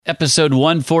Episode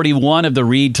 141 of the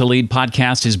Read to Lead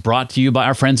podcast is brought to you by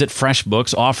our friends at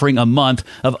FreshBooks, offering a month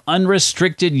of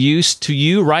unrestricted use to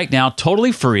you right now,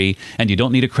 totally free, and you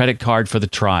don't need a credit card for the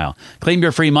trial. Claim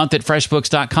your free month at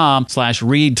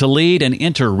freshbooks.com/read to lead and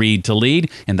enter Read to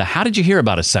Lead in the How Did You Hear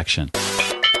About Us section.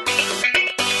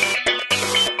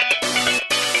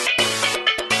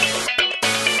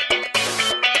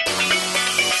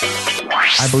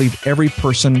 I believe every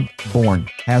person born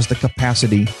has the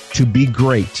capacity to be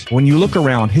great. When you look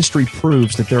around, history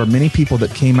proves that there are many people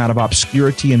that came out of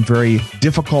obscurity and very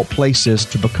difficult places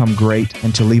to become great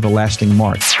and to leave a lasting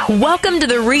mark. Welcome to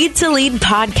the Read to Lead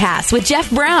podcast with Jeff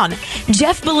Brown.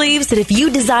 Jeff believes that if you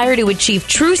desire to achieve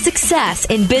true success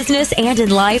in business and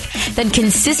in life, then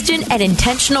consistent and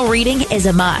intentional reading is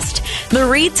a must. The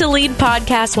Read to Lead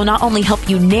podcast will not only help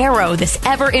you narrow this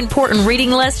ever-important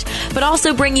reading list, but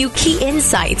also bring you key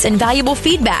insights and valuable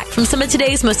feedback from some of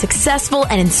today's most successful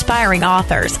and inspiring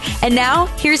authors. And now,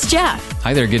 here's Jeff.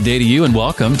 Hi there, good day to you, and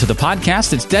welcome to the podcast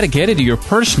that's dedicated to your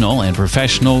personal and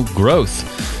professional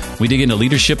growth. We dig into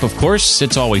leadership, of course.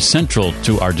 It's always central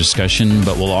to our discussion,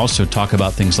 but we'll also talk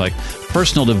about things like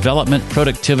personal development,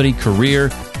 productivity, career,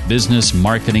 business,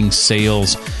 marketing,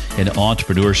 sales, and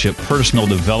entrepreneurship. Personal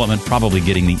development probably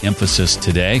getting the emphasis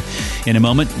today. In a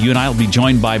moment, you and I will be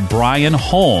joined by Brian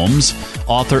Holmes,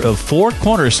 author of 4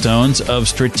 Cornerstones of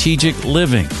Strategic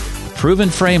Living, a proven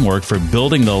framework for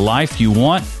building the life you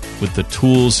want with the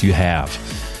tools you have.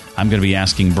 I'm going to be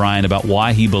asking Brian about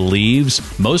why he believes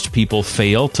most people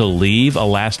fail to leave a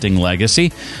lasting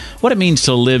legacy, what it means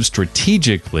to live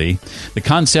strategically, the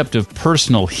concept of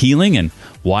personal healing and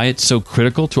why it's so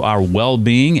critical to our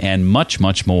well-being, and much,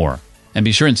 much more. And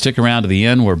be sure and stick around to the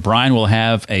end where Brian will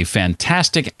have a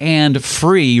fantastic and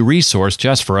free resource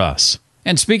just for us.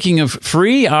 And speaking of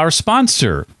free, our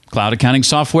sponsor, cloud accounting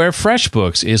software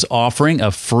FreshBooks, is offering a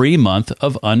free month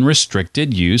of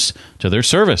unrestricted use to their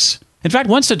service. In fact,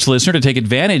 one such listener to take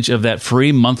advantage of that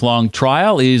free month-long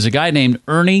trial is a guy named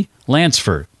Ernie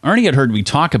Lansford. Ernie had heard me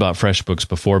talk about FreshBooks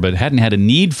before, but hadn't had a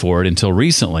need for it until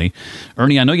recently.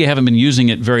 Ernie, I know you haven't been using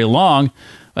it very long,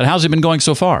 but how's it been going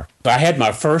so far? I had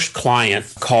my first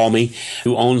client call me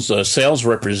who owns a sales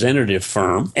representative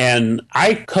firm, and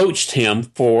I coached him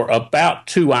for about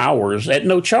 2 hours at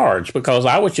no charge because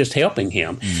I was just helping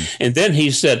him. And then he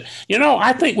said,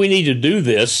 I think we need to do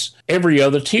this every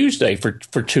other Tuesday for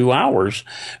 2 hours,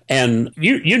 and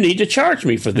you need to charge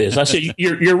me for this. I said,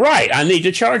 you're right. I need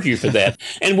to charge you for that.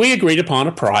 And we agreed upon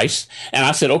a price, and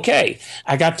I said, okay.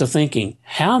 I got to thinking,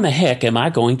 how in the heck am I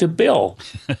going to bill?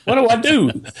 What do I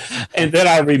do? And then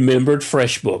I remembered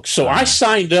FreshBooks. So I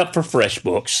signed up for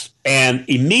FreshBooks, and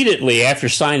immediately after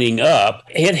signing up,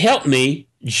 it helped me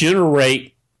generate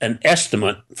an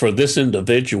estimate for this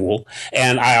individual,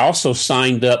 and I also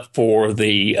signed up for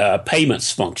the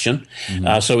payments function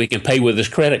so he can pay with his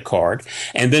credit card,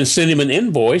 and then send him an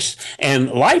invoice,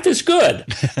 and life is good.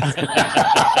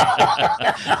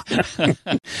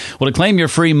 Well, to claim your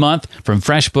free month from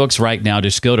FreshBooks right now,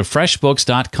 just go to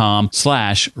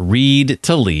freshbooks.com/read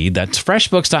to lead. That's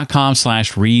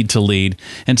freshbooks.com/read to lead,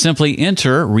 and simply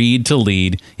enter Read to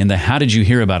Lead in the How Did You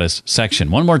Hear About Us section.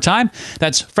 One more time,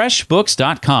 that's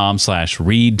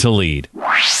freshbooks.com/read to lead.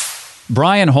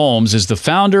 Brian Holmes is the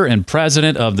founder and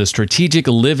president of the Strategic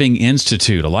Living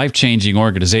Institute, a life-changing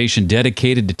organization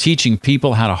dedicated to teaching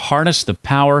people how to harness the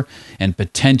power and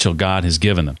potential God has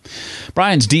given them.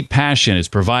 Brian's deep passion is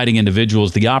providing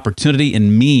individuals the opportunity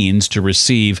and means to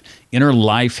receive inner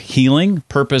life healing,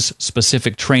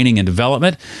 purpose-specific training and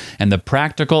development, and the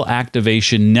practical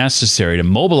activation necessary to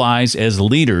mobilize as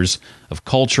leaders of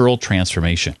cultural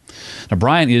transformation. Now,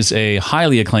 Brian is a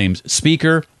highly acclaimed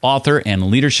speaker, author, and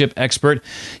leadership expert.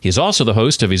 He is also the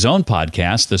host of his own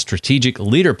podcast, the Strategic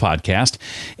Leader Podcast,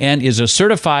 and is a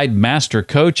certified master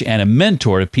coach and a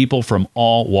mentor to people from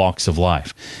all walks of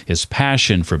life. His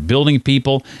passion for building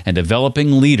people and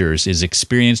developing leaders is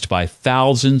experienced by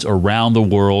thousands around the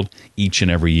world each and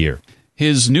every year.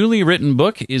 His newly written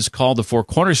book is called The 4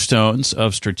 Cornerstones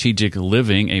of Strategic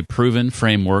Living, a proven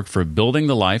framework for building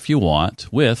the life you want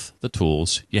with the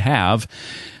tools you have.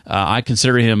 I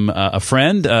consider him a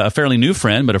friend, a fairly new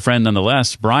friend, but a friend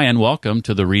nonetheless. Brian, welcome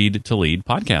to the Read to Lead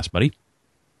podcast, buddy.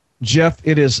 Jeff,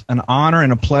 it is an honor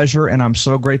and a pleasure, and I'm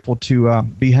so grateful to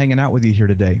be hanging out with you here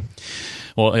today.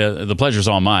 Well, the pleasure's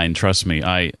all mine, trust me.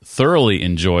 I thoroughly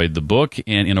enjoyed the book,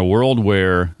 and in a world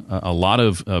where a lot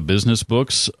of business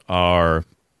books are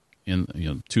in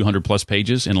 200-plus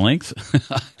pages in length,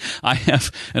 I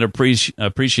have an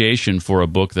appreciation for a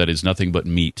book that is nothing but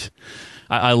meat.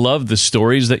 I love the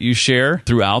stories that you share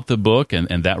throughout the book, and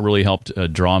that really helped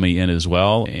draw me in as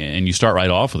well. And you start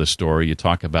right off with a story. You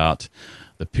talk about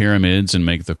the pyramids and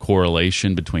make the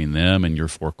correlation between them and your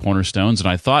four cornerstones. And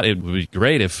I thought it would be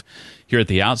great if here at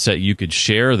the outset you could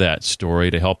share that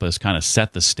story to help us kind of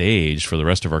set the stage for the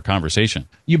rest of our conversation.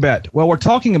 You bet. Well, we're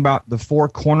talking about the four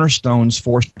cornerstones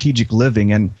for strategic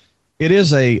living, and it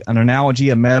is an analogy,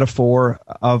 a metaphor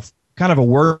of kind of a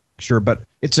word picture, but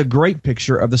it's a great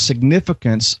picture of the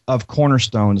significance of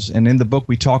cornerstones. And in the book,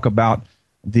 we talk about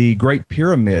the Great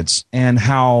Pyramids and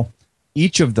how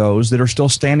each of those that are still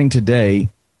standing today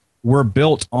were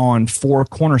built on four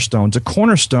cornerstones. A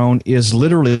cornerstone is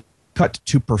literally cut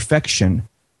to perfection,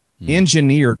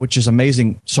 engineered, which is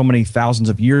amazing, so many thousands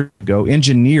of years ago,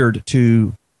 engineered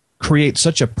to create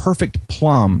such a perfect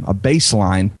plumb, a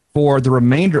baseline for the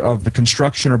remainder of the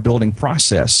construction or building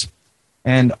process.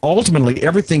 And ultimately,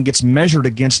 everything gets measured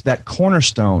against that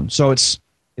cornerstone. So it's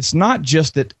not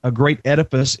just that a great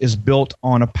edifice is built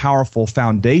on a powerful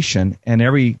foundation, and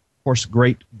every, of course,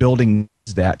 great building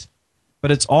needs that, but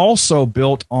it's also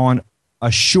built on a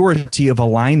surety of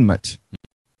alignment.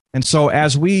 And so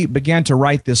as we began to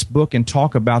write this book and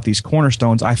talk about these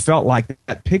cornerstones, I felt like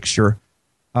that picture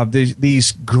of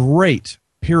these great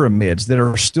pyramids that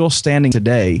are still standing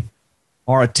today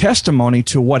are a testimony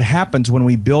to what happens when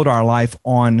we build our life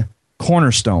on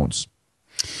cornerstones.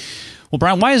 Well,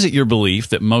 Brian, why is it your belief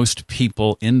that most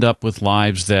people end up with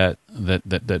lives that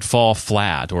fall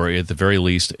flat, or at the very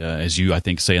least, as you, I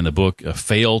think, say in the book,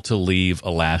 fail to leave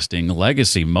a lasting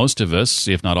legacy? Most of us,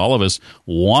 if not all of us,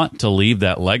 want to leave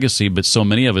that legacy, but so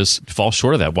many of us fall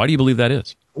short of that. Why do you believe that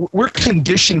is? We're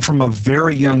conditioned from a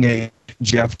very young age,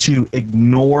 Jeff, to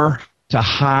ignore, to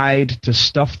hide, to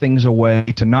stuff things away,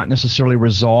 to not necessarily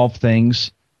resolve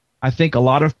things. I think a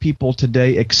lot of people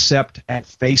today accept at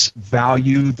face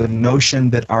value the notion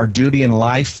that our duty in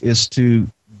life is to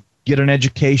get an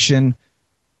education,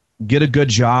 get a good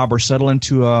job, or settle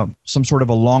into some sort of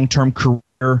a long-term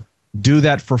career, do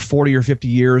that for 40 or 50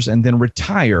 years, and then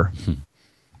retire.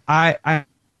 I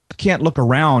can't look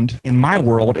around in my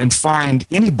world and find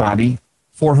anybody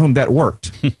for whom that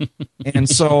worked. And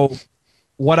so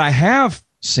what I have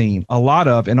seen a lot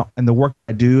of in the work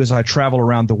I do as I travel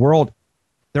around the world,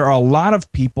 there are a lot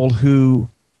of people who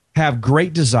have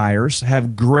great desires,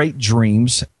 have great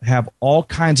dreams, have all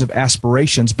kinds of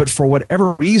aspirations, but for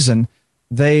whatever reason,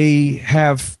 they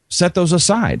have set those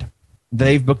aside.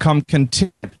 They've become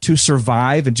content to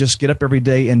survive and just get up every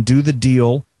day and do the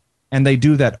deal, and they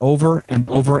do that over and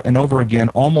over and over again,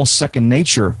 almost second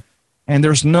nature. And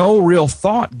there's no real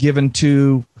thought given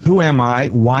to who am I,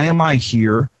 why am I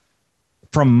here?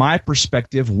 From my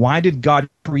perspective, why did God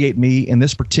create me in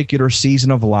this particular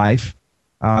season of life,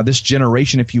 this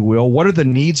generation, if you will? What are the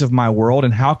needs of my world,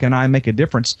 and how can I make a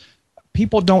difference?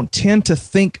 People don't tend to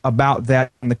think about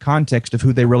that in the context of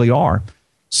who they really are.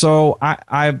 So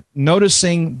I'm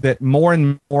noticing that more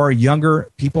and more younger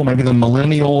people, maybe the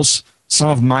millennials, some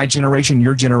of my generation,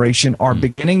 your generation, are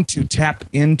beginning to tap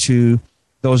into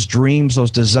those dreams, those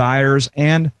desires,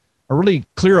 and a really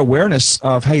clear awareness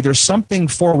of, hey, there's something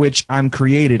for which I'm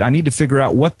created. I need to figure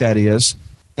out what that is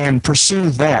and pursue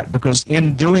that, because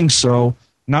in doing so,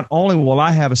 not only will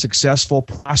I have a successful,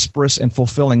 prosperous, and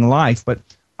fulfilling life, but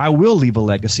I will leave a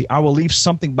legacy. I will leave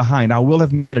something behind. I will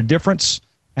have made a difference,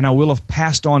 and I will have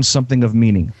passed on something of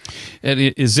meaning. And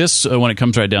is this, when it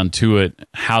comes right down to it,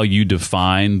 how you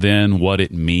define then what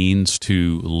it means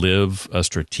to live a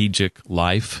strategic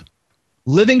life?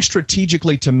 Living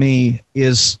strategically to me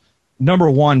is, number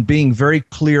one, being very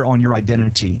clear on your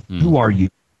identity. Who are you?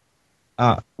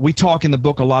 We talk in the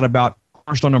book a lot about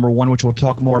cornerstone number one, which we'll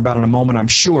talk more about in a moment, I'm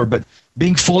sure, but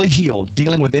being fully healed,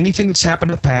 dealing with anything that's happened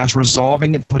in the past,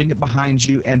 resolving it, putting it behind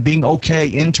you, and being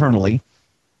okay internally,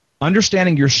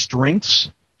 understanding your strengths,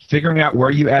 figuring out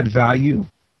where you add value.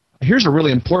 Here's a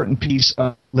really important piece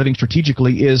of living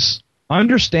strategically is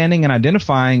understanding and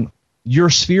identifying your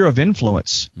sphere of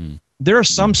influence. There are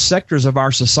some sectors of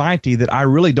our society that I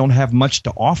really don't have much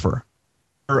to offer.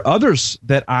 There are others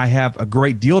that I have a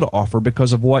great deal to offer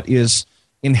because of what is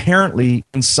inherently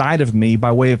inside of me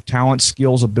by way of talent,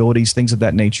 skills, abilities, things of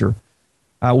that nature.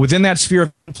 Within that sphere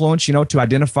of influence, to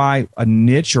identify a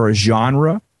niche or a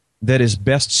genre that is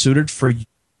best suited for you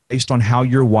based on how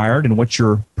you're wired and what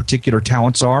your particular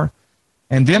talents are.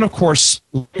 And then, of course,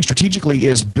 strategically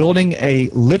is building a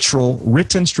literal,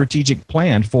 written strategic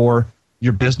plan for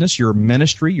your business, your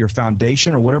ministry, your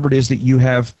foundation, or whatever it is that you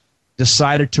have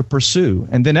decided to pursue,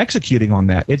 and then executing on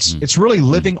that. It's really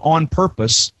living on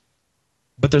purpose,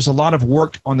 but there's a lot of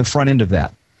work on the front end of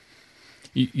that.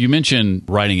 You mentioned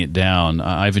writing it down.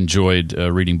 I've enjoyed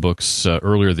reading books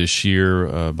earlier this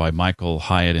year by Michael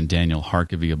Hyatt and Daniel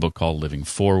Harkavy, a book called Living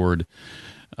Forward.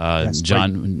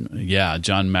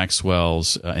 John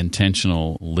Maxwell's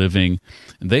Intentional Living.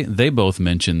 They both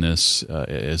mention this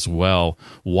as well.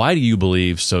 Why do you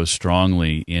believe so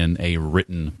strongly in a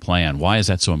written plan? Why is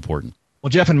that so important? Well,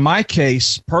 Jeff, in my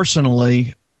case,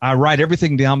 personally, I write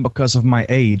everything down because of my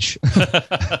age.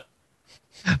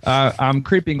 I'm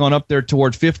creeping on up there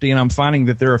toward 50, and I'm finding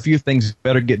that there are a few things that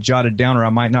better get jotted down or I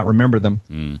might not remember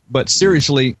them. But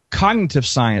seriously, cognitive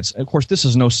science, of course, this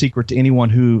is no secret to anyone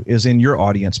who is in your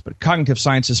audience, but cognitive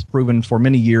science has proven for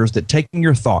many years that taking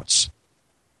your thoughts,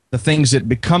 the things that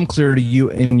become clear to you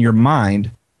in your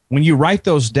mind, when you write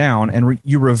those down and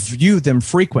you review them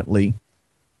frequently,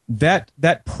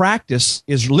 that practice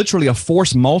is literally a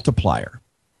force multiplier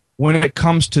when it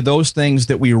comes to those things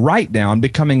that we write down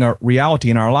becoming a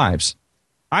reality in our lives.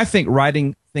 I think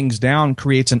writing things down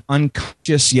creates an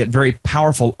unconscious yet very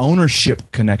powerful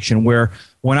ownership connection where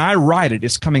when I write it,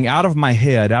 it's coming out of my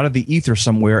head, out of the ether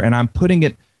somewhere, and I'm putting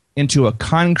it into a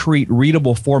concrete,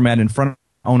 readable format in front of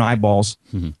my own eyeballs.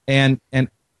 And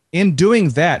in doing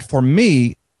that, for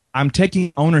me, I'm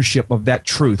taking ownership of that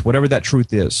truth, whatever that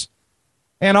truth is.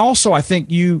 And also, I think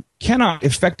you cannot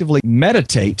effectively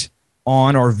meditate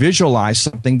on or visualize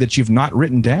something that you've not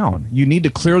written down. You need to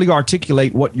clearly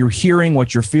articulate what you're hearing,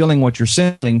 what you're feeling, what you're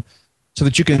sensing, so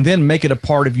that you can then make it a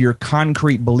part of your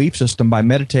concrete belief system by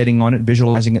meditating on it,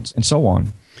 visualizing it, and so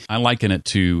on. I liken it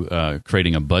to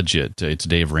creating a budget. It's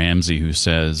Dave Ramsey who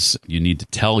says you need to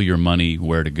tell your money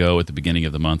where to go at the beginning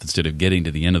of the month instead of getting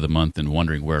to the end of the month and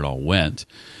wondering where it all went.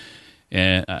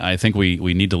 And I think we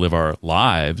need to live our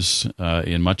lives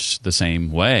in much the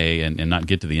same way and not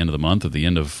get to the end of the month or the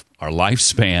end of our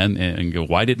lifespan and go,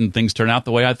 why didn't things turn out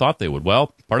the way I thought they would?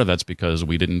 Well, part of that's because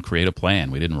we didn't create a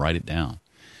plan. We didn't write it down.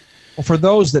 Well, for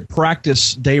those that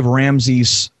practice Dave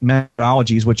Ramsey's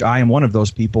methodologies, which I am one of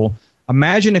those people,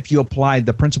 imagine if you applied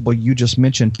the principle you just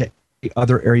mentioned to every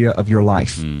other area of your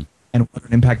life and what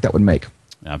an impact that would make.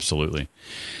 Absolutely.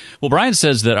 Well, Brian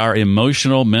says that our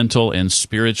emotional, mental, and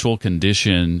spiritual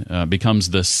condition becomes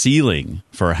the ceiling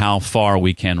for how far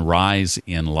we can rise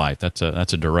in life. That's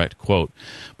a direct quote.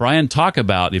 Brian, talk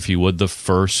about, if you would, the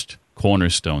first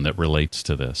cornerstone that relates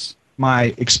to this.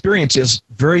 My experience is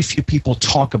very few people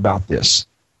talk about this.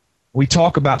 We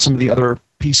talk about some of the other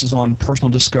pieces on personal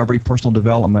discovery, personal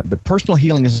development, but personal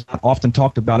healing is not often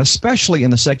talked about, especially in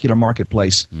the secular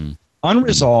marketplace.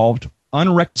 Unresolved,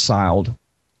 unreconciled,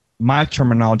 my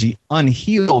terminology,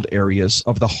 unhealed areas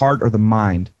of the heart or the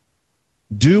mind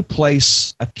do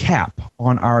place a cap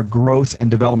on our growth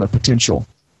and development potential.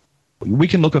 We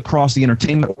can look across the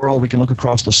entertainment world, we can look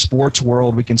across the sports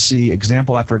world, we can see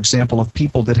example after example of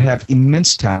people that have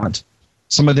immense talent.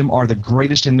 Some of them are the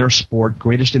greatest in their sport,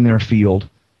 greatest in their field.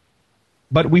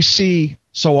 But we see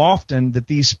so often that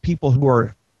these people who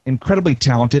are incredibly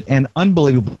talented and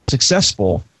unbelievably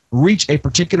successful reach a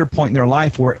particular point in their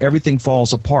life where everything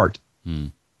falls apart.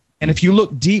 And if you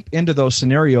look deep into those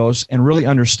scenarios and really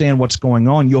understand what's going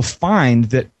on, you'll find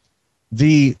that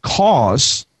the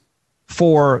cause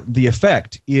for the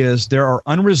effect is there are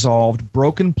unresolved,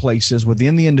 broken places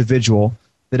within the individual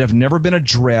that have never been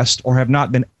addressed or have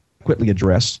not been adequately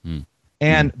addressed.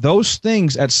 And those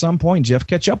things at some point, Jeff,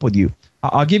 catch up with you.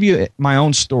 I'll give you my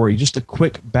own story, just a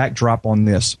quick backdrop on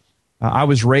this. I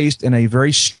was raised in a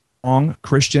very strong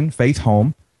Christian faith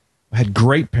home. I had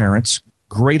great parents,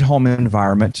 great home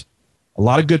environment, a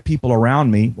lot of good people around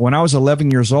me. When I was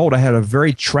 11 years old, I had a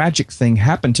very tragic thing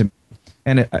happen to me.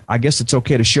 And I guess it's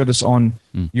okay to share this on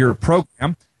your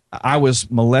program. I was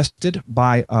molested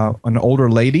by an older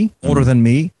lady, older than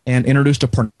me, and introduced to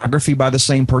pornography by the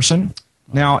same person.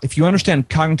 Now, if you understand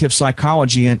cognitive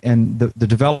psychology and the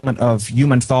development of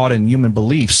human thought and human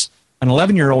beliefs, an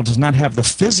 11-year-old does not have the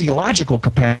physiological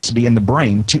capacity in the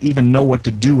brain to even know what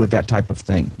to do with that type of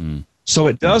thing. So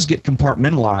it does get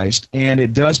compartmentalized, and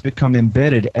it does become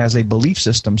embedded as a belief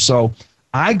system. So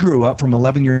I grew up from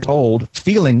 11 years old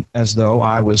feeling as though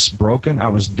I was broken, I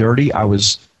was dirty, I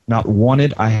was not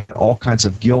wanted. I had all kinds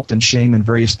of guilt and shame and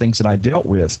various things that I dealt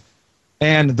with.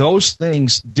 And those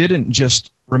things didn't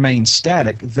just remain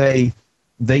static. They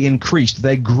increased,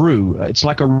 they grew. It's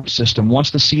like a root system.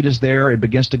 Once the seed is there, it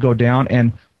begins to go down,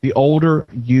 and the older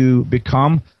you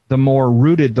become, the more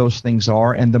rooted those things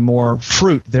are and the more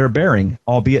fruit they're bearing,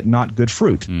 albeit not good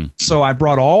fruit. So I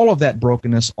brought all of that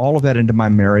brokenness, all of that into my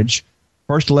marriage.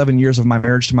 First 11 years of my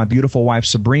marriage to my beautiful wife,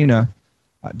 Sabrina,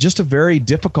 just a very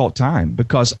difficult time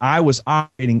because I was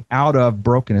operating out of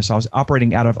brokenness. I was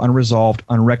operating out of unresolved,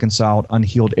 unreconciled,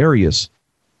 unhealed areas.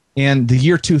 In the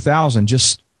year 2000,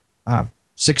 just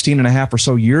 16 and a half or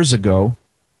so years ago,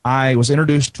 I was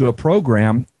introduced to a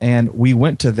program, and we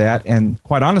went to that. And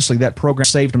quite honestly, that program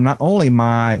saved not only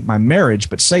my marriage,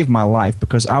 but saved my life,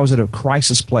 because I was at a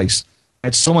crisis place. I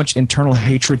had so much internal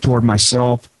hatred toward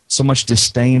myself, so much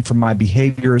disdain for my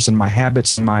behaviors and my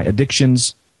habits and my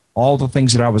addictions, all the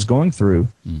things that I was going through.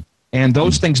 And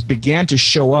those things began to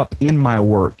show up in my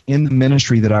work, in the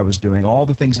ministry that I was doing, all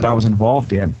the things that I was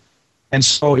involved in. And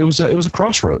so it was a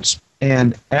crossroads.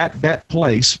 And at that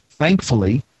place,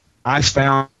 thankfully, I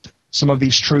found some of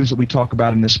these truths that we talk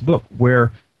about in this book,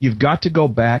 where you've got to go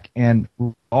back and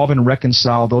resolve and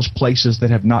reconcile those places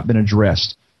that have not been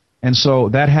addressed. And so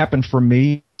that happened for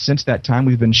me. Since that time,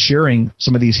 we've been sharing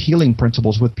some of these healing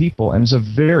principles with people, and it's a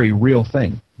very real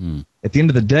thing. At the end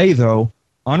of the day, though,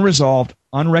 unresolved,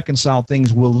 unreconciled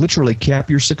things will literally cap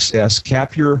your success,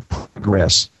 cap your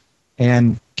progress,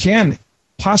 and can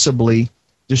possibly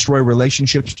destroy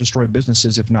relationships, destroy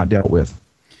businesses if not dealt with.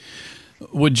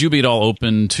 Would you be at all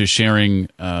open to sharing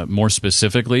more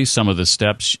specifically some of the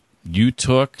steps you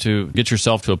took to get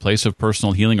yourself to a place of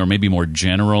personal healing, or maybe more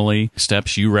generally,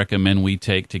 steps you recommend we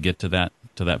take to get to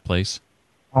that place?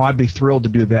 Oh, I'd be thrilled to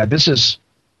do that. This is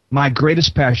my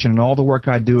greatest passion, and all the work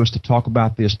I do is to talk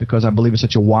about this because I believe it's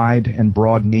such a wide and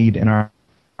broad need in our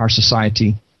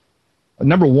society.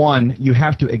 Number one, you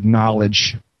have to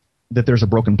acknowledge that there's a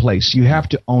broken place. You have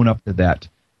to own up to that.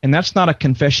 And that's not a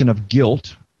confession of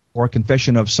guilt or a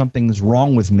confession of something's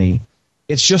wrong with me.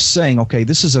 It's just saying, okay,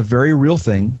 this is a very real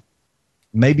thing.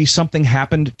 Maybe something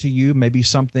happened to you. Maybe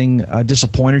something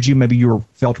disappointed you. Maybe you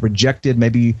felt rejected.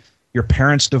 Maybe your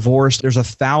parents divorced. There's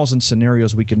 1,000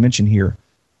 scenarios we can mention here.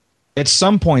 At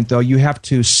some point, though, you have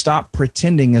to stop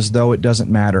pretending as though it doesn't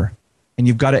matter, and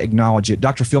you've got to acknowledge it.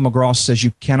 Dr. Phil McGraw says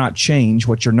you cannot change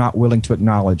what you're not willing to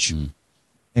acknowledge.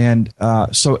 And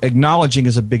so acknowledging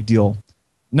is a big deal.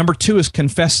 Number two is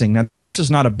confessing. Now, this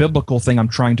is not a biblical thing I'm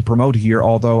trying to promote here,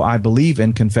 although I believe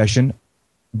in confession,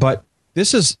 but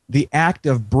this is the act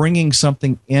of bringing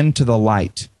something into the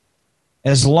light.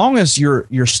 As long as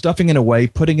you're stuffing it away,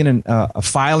 putting it in a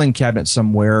filing cabinet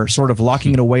somewhere, sort of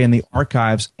locking it away in the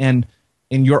archives, and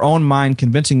in your own mind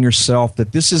convincing yourself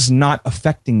that this is not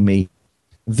affecting me,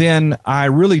 then I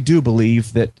really do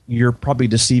believe that you're probably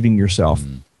deceiving yourself.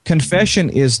 Confession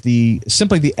is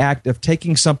simply the act of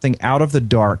taking something out of the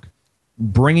dark,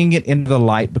 bringing it into the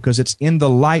light, because it's in the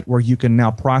light where you can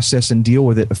now process and deal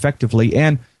with it effectively.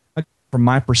 And from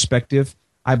my perspective,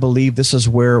 I believe this is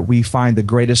where we find the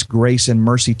greatest grace and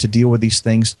mercy to deal with these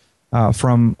things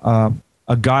from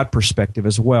a God perspective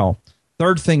as well.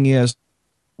 Third thing is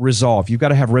resolve. You've got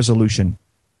to have resolution,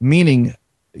 meaning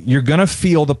you're going to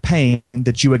feel the pain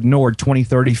that you ignored 20,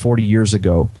 30, 40 years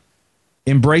ago.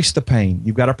 Embrace the pain.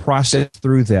 You've got to process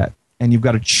through that, and you've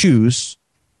got to choose,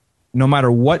 no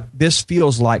matter what this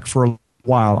feels like for a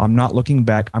while, I'm not looking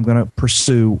back. I'm going to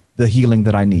pursue the healing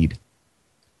that I need.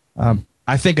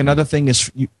 I think another thing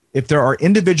is if there are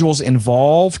individuals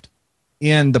involved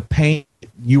in the pain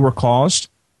you were caused,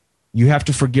 you have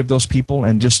to forgive those people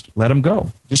and just let them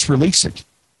go. Just release it.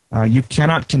 You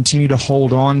cannot continue to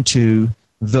hold on to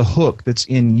the hook that's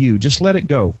in you. Just let it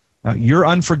go. Your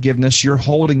unforgiveness, your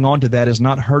holding on to that is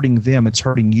not hurting them, it's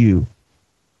hurting you.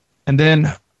 And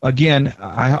then, again,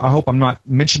 I hope I'm not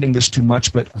mentioning this too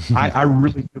much, but I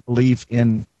really do believe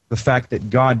in the fact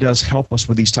that God does help us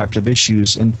with these types of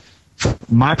issues. And from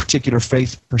my particular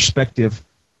faith perspective,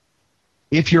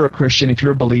 if you're a Christian, if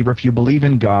you're a believer, if you believe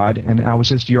in God, and I would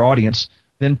say to your audience,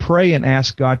 then pray and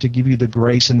ask God to give you the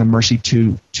grace and the mercy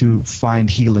to find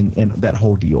healing in that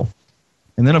whole deal.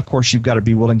 And then, of course, you've got to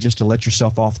be willing just to let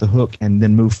yourself off the hook and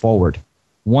then move forward.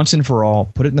 Once and for all,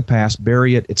 put it in the past,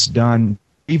 bury it, it's done,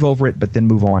 leave over it, but then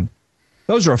move on.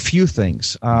 Those are a few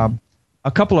things. A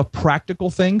couple of practical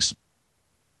things.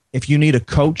 If you need a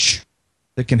coach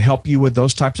that can help you with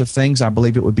those types of things, I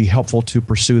believe it would be helpful to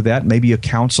pursue that. Maybe a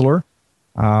counselor,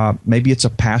 maybe it's a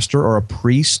pastor or a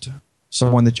priest,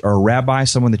 or a rabbi,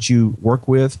 someone that you work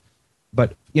with.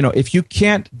 But if you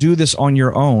can't do this on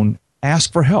your own,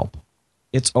 ask for help.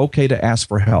 It's okay to ask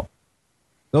for help.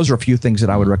 Those are a few things that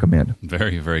I would recommend.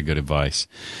 Very, very good advice.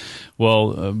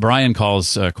 Well, Brian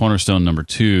calls Cornerstone number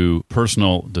 2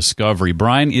 personal discovery.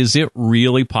 Brian, is it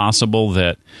really possible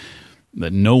that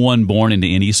no one born into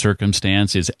any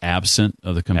circumstance is absent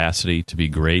of the capacity to be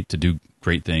great, to do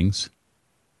great things?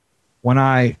 When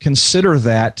I consider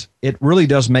that, it really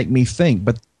does make me think.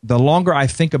 But the longer I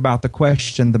think about the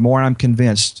question, the more I'm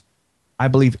convinced. I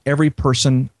believe every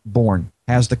person born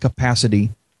has the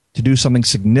capacity to do something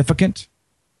significant,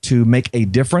 to make a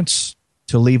difference,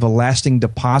 to leave a lasting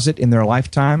deposit in their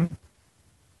lifetime.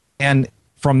 And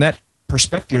from that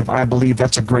perspective, I believe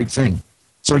that's a great thing.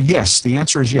 So yes, the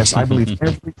answer is yes. I believe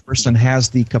every person has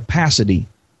the capacity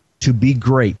to be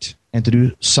great and to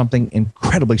do something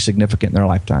incredibly significant in their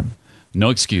lifetime. No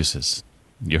excuses.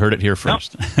 You heard it here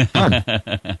first. None.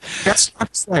 That's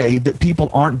not to say that people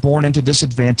aren't born into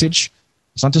disadvantage.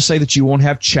 It's not to say that you won't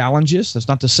have challenges. That's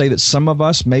not to say that some of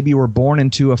us maybe were born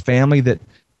into a family that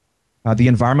the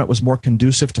environment was more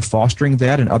conducive to fostering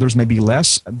that, and others maybe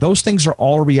less. Those things are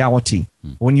all reality.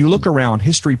 When you look around,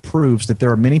 history proves that there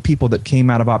are many people that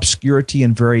came out of obscurity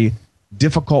and very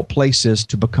difficult places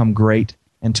to become great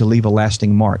and to leave a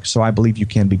lasting mark. So I believe you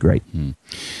can be great.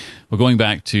 Well, going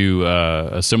back to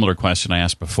a similar question I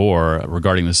asked before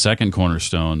regarding the second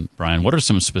cornerstone, Brian, what are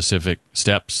some specific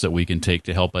steps that we can take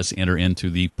to help us enter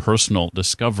into the personal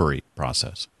discovery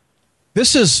process?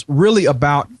 This is really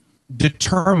about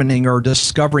determining or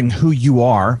discovering who you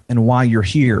are and why you're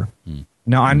here.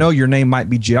 Now, I know your name might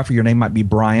be Jeff, or your name might be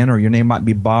Brian, or your name might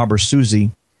be Bob or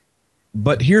Susie,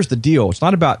 but here's the deal. It's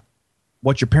not about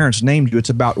what your parents named you. It's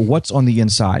about what's on the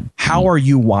inside. How are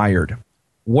you wired?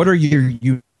 What are your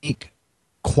unique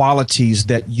qualities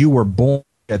that you were born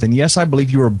with? And yes, I believe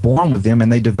you were born with them and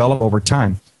they develop over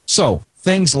time. So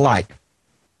things like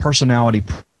personality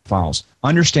profiles.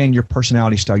 Understand your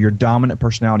personality style, your dominant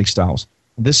personality styles.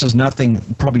 This is nothing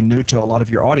probably new to a lot of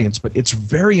your audience, but it's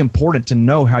very important to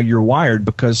know how you're wired,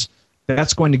 because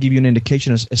that's going to give you an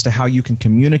indication as to how you can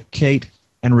communicate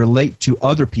and relate to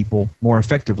other people more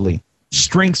effectively.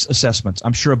 Strengths assessments.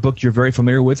 I'm sure a book you're very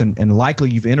familiar with, and likely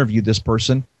you've interviewed this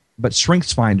person, but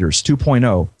Strengths Finders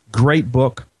 2.0, great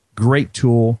book, great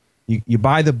tool. You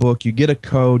buy the book, you get a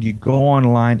code, you go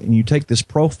online, and you take this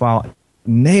profile.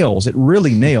 It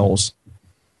really nails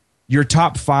your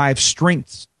top 5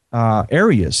 strengths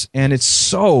areas. And it's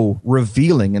so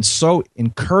revealing and so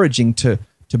encouraging to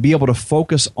be able to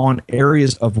focus on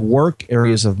areas of work,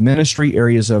 areas of ministry,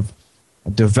 areas of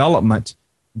development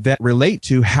that relate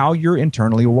to how you're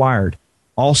internally wired.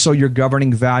 Also, your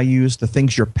governing values, the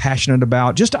things you're passionate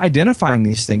about, just identifying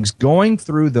these things, going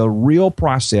through the real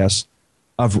process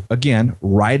of, again,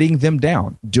 writing them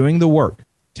down, doing the work,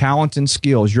 talents and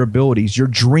skills, your abilities, your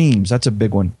dreams. That's a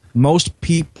big one. Most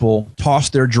people toss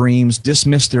their dreams,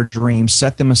 dismiss their dreams,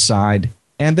 set them aside,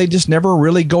 and they just never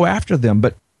really go after them.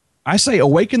 But I say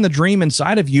awaken the dream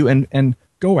inside of you and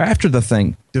go after the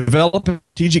thing. Develop a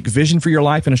strategic vision for your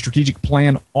life and a strategic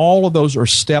plan. All of those are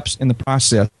steps in the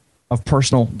process of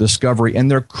personal discovery,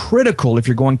 and they're critical if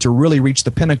you're going to really reach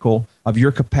the pinnacle of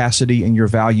your capacity and your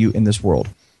value in this world.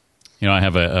 You know, I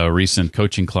have a recent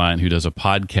coaching client who does a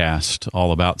podcast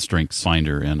all about Strengths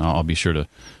Finder, and I'll be sure to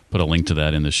put a link to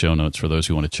that in the show notes for those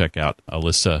who want to check out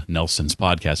Alyssa Nelson's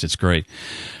podcast. It's great.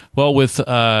 Well, with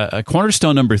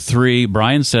cornerstone number 3,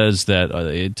 Brian says that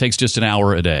it takes just an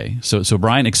hour a day. So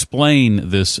Brian, explain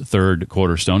this third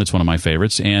cornerstone. It's one of my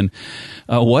favorites. And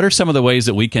what are some of the ways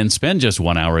that we can spend just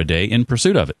 1 hour a day in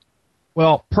pursuit of it?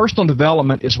 Well, personal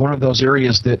development is one of those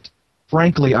areas that,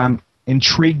 frankly, I'm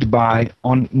intrigued by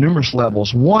on numerous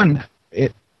levels. One,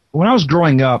 when I was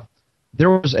growing up, there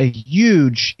was a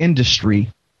huge industry,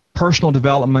 personal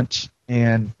development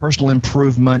and personal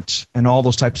improvement and all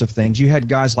those types of things. You had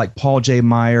guys like Paul J.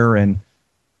 Meyer and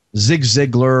Zig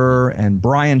Ziglar and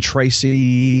Brian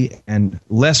Tracy and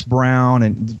Les Brown,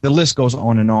 and the list goes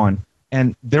on and on.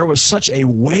 And there was such a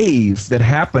wave that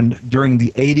happened during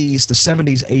the 80s, the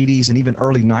 70s, 80s, and even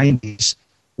early 90s,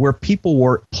 where people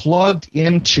were plugged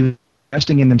into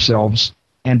investing in themselves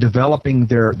and developing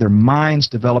their minds,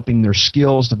 developing their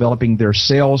skills, developing their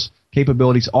sales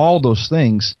capabilities, all those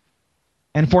things.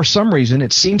 And for some reason,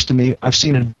 it seems to me, I've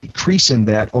seen a decrease in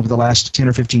that over the last 10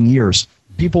 or 15 years.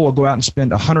 People will go out and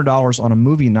spend $100 on a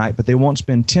movie night, but they won't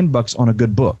spend $10 on a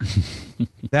good book.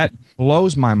 That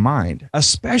blows my mind,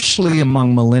 especially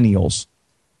among millennials.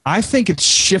 I think it's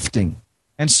shifting.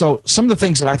 And so some of the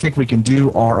things that I think we can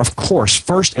do are, of course,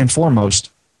 first and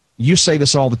foremost, you say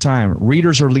this all the time,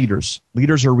 readers are leaders.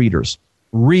 Leaders are readers.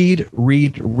 Read,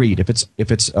 read, read.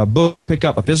 If it's a book, pick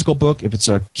up a physical book. If it's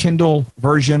a Kindle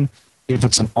version, if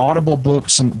it's an Audible book,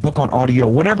 some book on audio,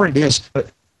 whatever it is,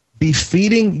 but be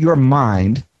feeding your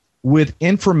mind with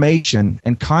information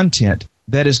and content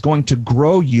that is going to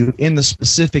grow you in the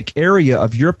specific area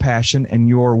of your passion and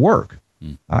your work.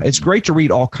 It's great to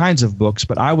read all kinds of books,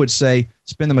 but I would say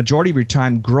spend the majority of your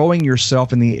time growing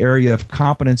yourself in the area of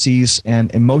competencies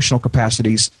and emotional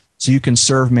capacities so you can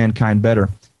serve mankind better.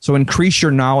 So increase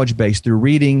your knowledge base through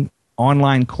reading,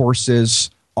 online courses,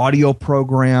 audio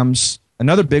programs.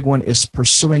 Another big one is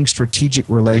pursuing strategic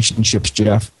relationships,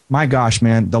 Jeff. My gosh,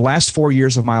 man, the last 4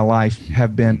 years of my life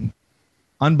have been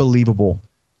unbelievable.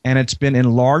 And it's been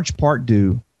in large part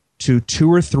due to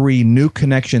 2 or 3 new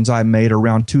connections I made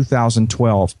around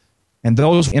 2012. And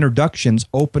those introductions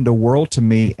opened a world to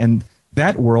me, and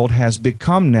that world has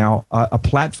become now a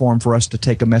platform for us to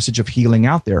take a message of healing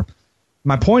out there.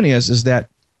 My point is that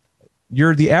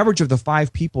you're the average of the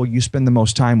 5 people you spend the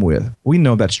most time with. We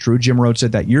know that's true. Jim Rhodes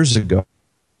said that years ago.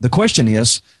 The question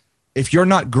is, if you're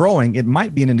not growing, it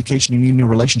might be an indication you need new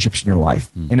relationships in your life.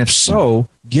 And if so,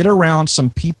 get around some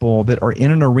people that are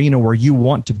in an arena where you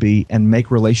want to be and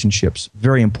make relationships.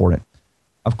 Very important.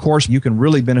 Of course, you can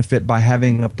really benefit by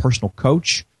having a personal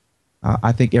coach.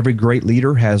 I think every great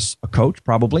leader has a coach,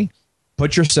 probably.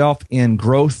 Put yourself in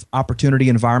growth opportunity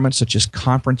environments such as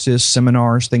conferences,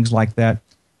 seminars, things like that.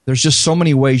 There's just so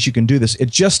many ways you can do this. It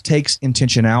just takes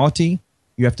intentionality.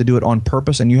 You have to do it on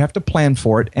purpose, and you have to plan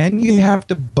for it, and you have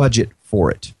to budget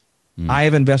for it. I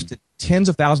have invested tens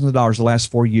of thousands of dollars the last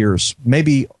 4 years,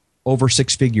 maybe over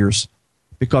 6 figures,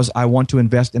 because I want to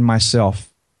invest in myself.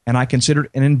 And I consider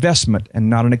it an investment and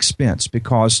not an expense,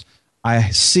 because I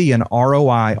see an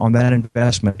ROI on that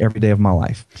investment every day of my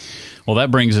life. Well,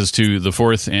 that brings us to the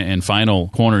fourth and final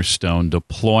cornerstone,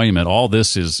 deployment. All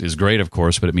this is great, of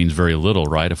course, but it means very little,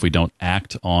 right, if we don't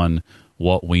act on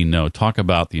what we know. Talk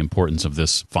about the importance of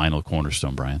this final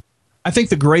cornerstone, Brian. I think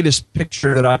the greatest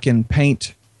picture that I can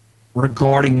paint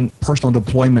regarding personal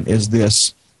deployment is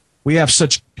this. We have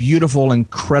such beautiful,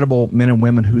 incredible men and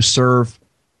women who serve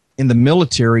in the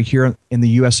military here in the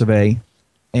U.S. of A.,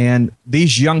 and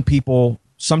these young people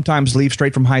sometimes leave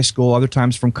straight from high school, other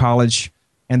times from college,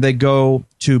 and they go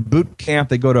to boot camp,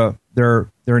 they go to their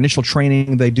initial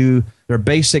training, they do their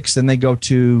basics, then they go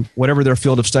to whatever their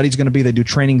field of study is going to be, they do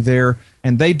training there,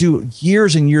 and they do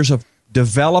years and years of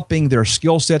developing their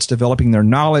skill sets, developing their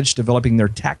knowledge, developing their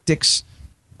tactics,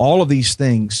 all of these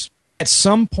things. At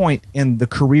some point in the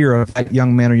career of that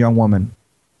young man or young woman,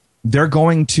 they're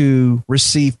going to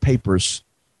receive papers,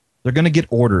 they're going to get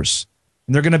orders,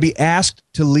 and they're going to be asked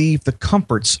to leave the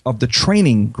comforts of the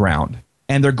training ground,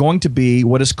 and they're going to be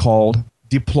what is called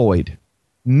deployed,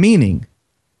 meaning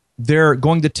they're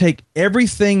going to take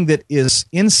everything that is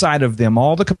inside of them,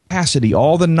 all the capacity,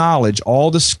 all the knowledge,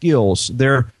 all the skills,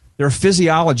 their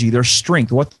physiology, their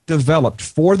strength, what they developed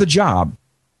for the job,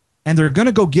 and they're going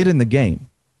to go get in the game.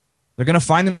 They're going to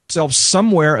find themselves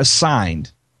somewhere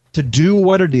assigned to do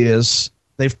what it is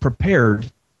they've prepared.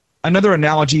 Another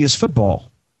analogy is football.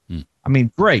 I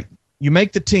mean, great. You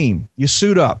make the team, you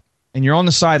suit up, and you're on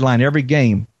the sideline every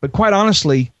game. But quite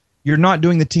honestly, you're not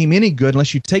doing the team any good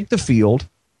unless you take the field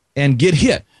and get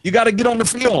hit. You got to get on the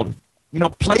field,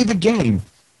 play the game.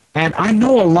 And I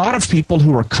know a lot of people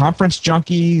who are conference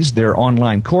junkies, they're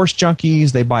online course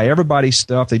junkies, they buy everybody's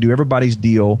stuff, they do everybody's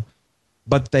deal,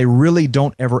 but they really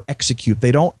don't ever execute.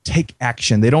 They don't take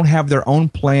action. They don't have their own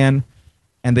plan,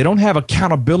 and they don't have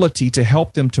accountability to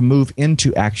help them to move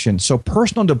into action. So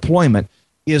personal deployment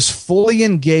is fully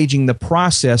engaging the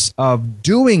process of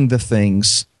doing the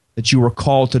things that you were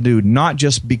called to do, not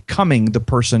just becoming the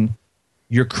person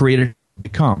you're created to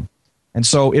become. And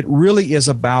so it really is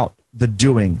about the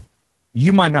doing.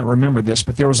 You might not remember this,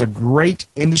 but there was a great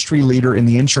industry leader in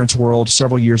the insurance world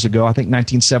several years ago, I think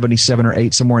 1977 or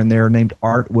 8, somewhere in there, named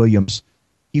Art Williams.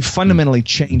 He fundamentally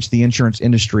changed the insurance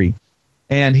industry.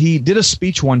 And he did a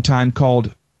speech one time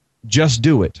called Just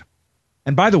Do It.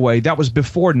 And by the way, that was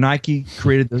before Nike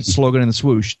created the slogan and the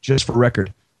swoosh, just for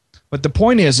record. But the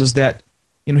point is that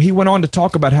he went on to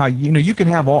talk about how you can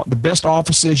have all the best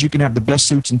offices, you can have the best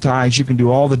suits and ties, you can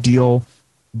do all the deal,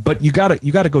 but you got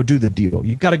to go do the deal.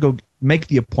 You got to go make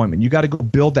the appointment. You got to go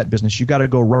build that business. You got to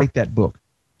go write that book.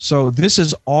 So this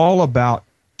is all about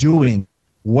doing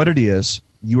what it is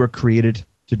you were created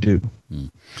to do.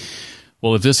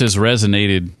 Well, if this has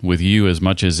resonated with you as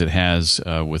much as it has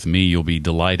with me, you'll be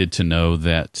delighted to know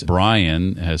that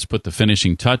Brian has put the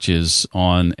finishing touches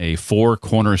on a 4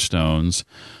 Cornerstones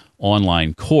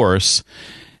online course,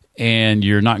 and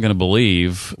you're not going to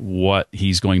believe what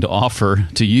he's going to offer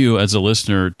to you as a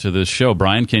listener to this show.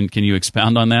 Brian, can you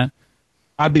expound on that?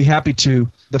 I'd be happy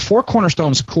to. The 4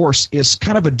 Cornerstones course is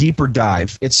kind of a deeper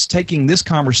dive. It's taking this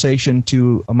conversation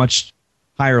to a much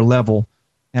higher level,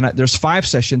 and there's 5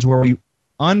 sessions where we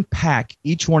unpack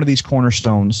each one of these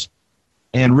cornerstones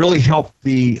and really help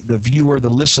the viewer, the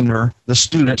listener, the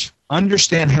student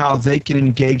understand how they can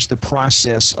engage the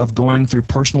process of going through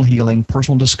personal healing,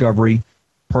 personal discovery,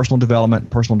 personal development,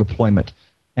 personal deployment.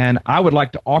 And I would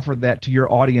like to offer that to your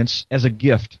audience as a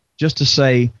gift, just to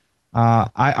say,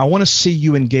 I want to see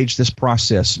you engage this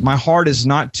process. My heart is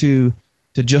not to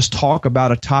just talk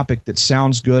about a topic that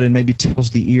sounds good and maybe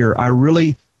tickles the ear.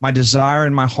 My desire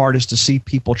in my heart is to see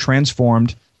people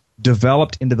transformed,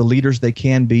 developed into the leaders they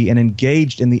can be, and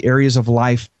engaged in the areas of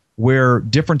life where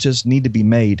differences need to be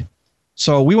made.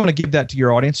 So we want to give that to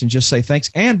your audience and just say thanks.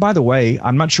 And by the way,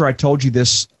 I'm not sure I told you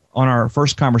this on our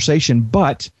first conversation,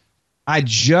 but I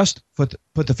just put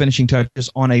the finishing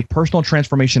touches on a personal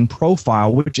transformation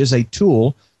profile, which is a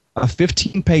tool, a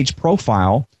 15-page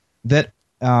profile that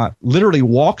literally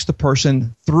walks the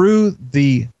person through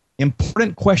the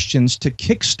important questions to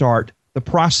kickstart the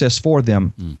process for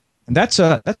them. And that's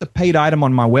a paid item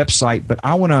on my website, but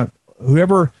I want to,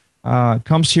 whoever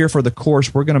comes here for the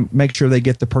course, we're going to make sure they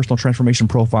get the personal transformation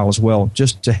profile as well,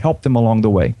 just to help them along the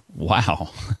way. Wow.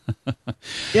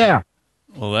 Yeah.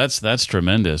 Well, that's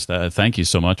tremendous. Thank you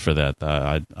so much for that.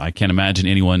 I can't imagine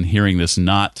anyone hearing this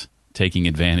not taking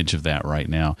advantage of that right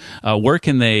now. Where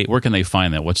can they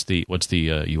find that? What's the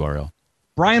URL?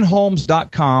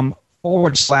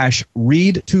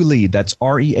 BrianHolmes.com/read to lead. That's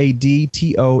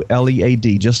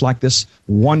READTOLEAD. Just like this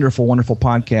wonderful, wonderful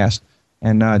podcast.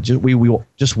 And we will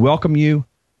just welcome you.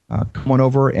 Come on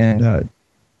over and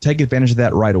take advantage of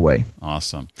that right away.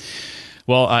 Awesome.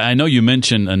 Well, I know you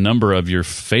mentioned a number of your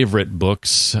favorite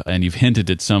books, and you've hinted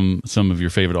at some of your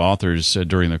favorite authors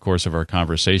during the course of our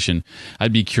conversation.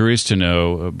 I'd be curious to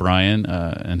know, Brian,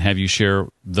 and have you share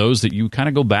those that you kind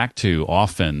of go back to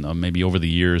often, maybe over the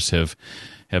years have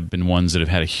been ones that have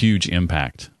had a huge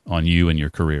impact on you and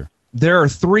your career. There are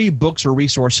 3 books or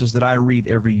resources that I read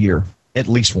every year, at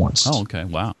least once. Oh, okay.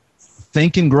 Wow.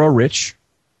 Think and Grow Rich,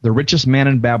 The Richest Man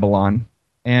in Babylon.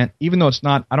 And even though it's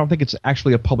not, I don't think it's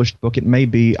actually a published book, it may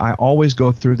be, I always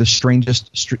go through The Strangest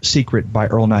Secret by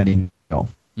Earl Nightingale.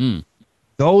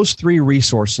 Those 3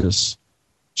 resources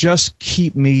just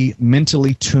keep me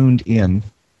mentally tuned in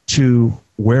to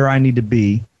where I need to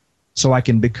be so I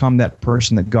can become that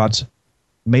person that God's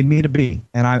made me to be.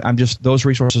 And I'm just, those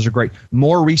resources are great.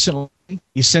 More recently,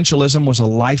 Essentialism was a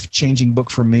life-changing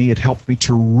book for me. It helped me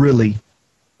to really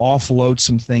offload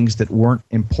some things that weren't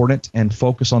important and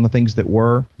focus on the things that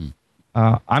were.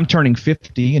 I'm turning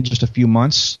 50 in just a few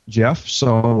months, Jeff.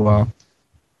 So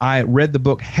I read the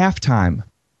book Halftime.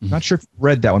 Not sure if you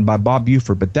read that one by Bob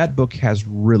Buford, but that book has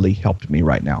really helped me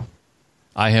right now.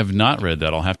 I have not read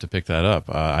that. I'll have to pick that up.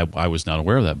 I was not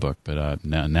aware of that book, but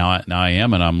now I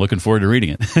am, and I'm looking forward to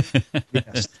reading it.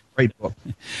 Yes, great book.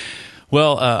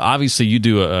 Well, obviously you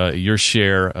do your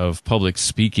share of public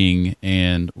speaking,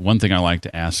 and one thing I like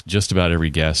to ask just about every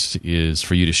guest is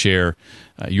for you to share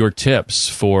your tips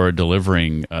for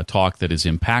delivering a talk that is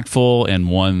impactful and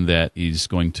one that is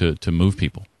going to move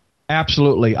people.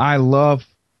 Absolutely. I love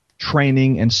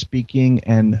training and speaking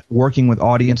and working with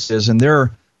audiences, and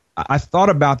I thought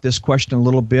about this question a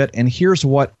little bit, and here's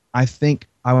what I think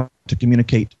I want to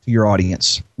communicate to your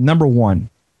audience. Number 1,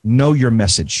 know your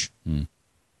message.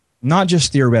 Not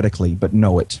just theoretically, but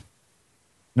know it.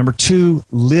 Number 2,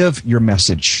 live your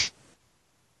message.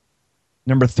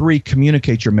 Number 3,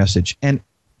 communicate your message. And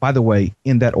by the way,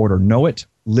 in that order, know it,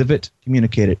 live it,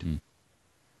 communicate it.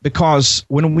 Because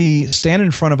when we stand in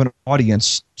front of an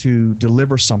audience to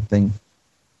deliver something,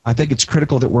 I think it's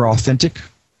critical that we're authentic,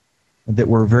 that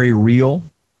we're very real.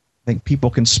 I think people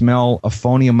can smell a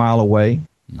phony a mile away.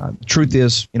 The truth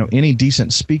is, any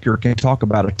decent speaker can talk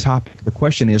about a topic. The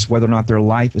question is whether or not their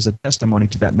life is a testimony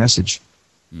to that message.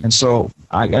 And so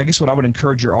I guess what I would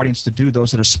encourage your audience to do,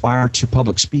 those that aspire to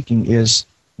public speaking, is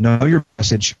know your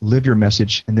message, live your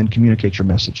message, and then communicate your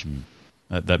message.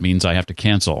 That means I have to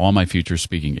cancel all my future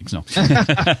speaking gigs. No,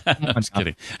 I'm just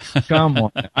kidding. Come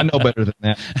on. I know better than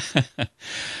that.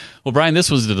 Well, Brian, this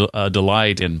was a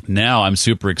delight, and now I'm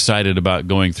super excited about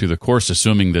going through the course,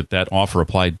 assuming that offer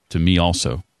applied to me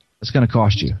also. It's going to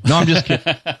cost you. No, I'm just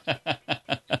kidding.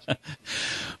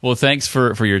 Well, thanks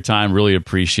for your time. Really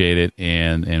appreciate it,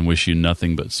 and wish you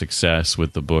nothing but success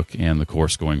with the book and the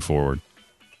course going forward.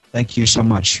 Thank you so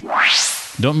much.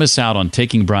 Don't miss out on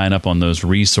taking Brian up on those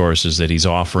resources that he's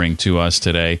offering to us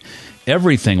today.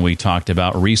 Everything we talked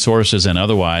about, resources and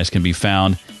otherwise, can be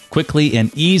found quickly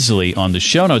and easily on the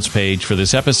show notes page for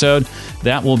this episode.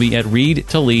 That will be at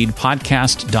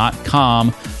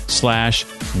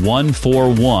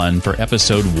readtoleadpodcast.com/141 for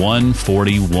episode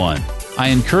 141. I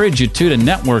encourage you, too, to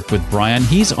network with Brian.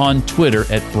 He's on Twitter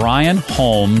at Brian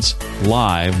Holmes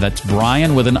Live. That's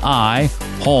Brian with an I,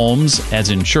 Holmes as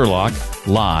in Sherlock,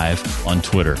 Live on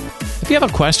Twitter. If you have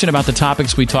a question about the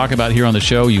topics we talk about here on the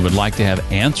show you would like to have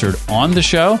answered on the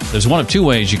show, there's one of 2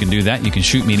 ways you can do that. You can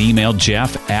shoot me an email,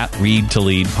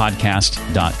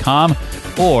 jeff@readtoleadpodcast.com,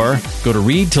 or go to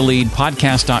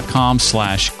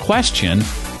readtoleadpodcast.com/question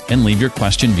and leave your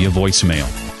question via voicemail.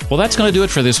 Well, that's going to do it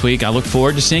for this week. I look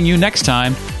forward to seeing you next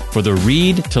time for the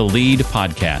Read to Lead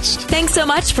podcast. Thanks so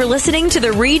much for listening to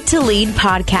the Read to Lead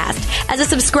podcast. As a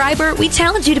subscriber, we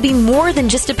challenge you to be more than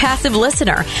just a passive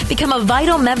listener. Become a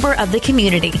vital member of the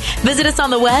community. Visit us on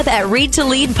the web at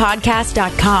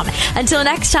readtoleadpodcast.com. Until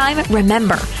next time,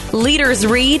 remember, leaders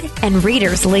read and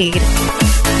readers lead.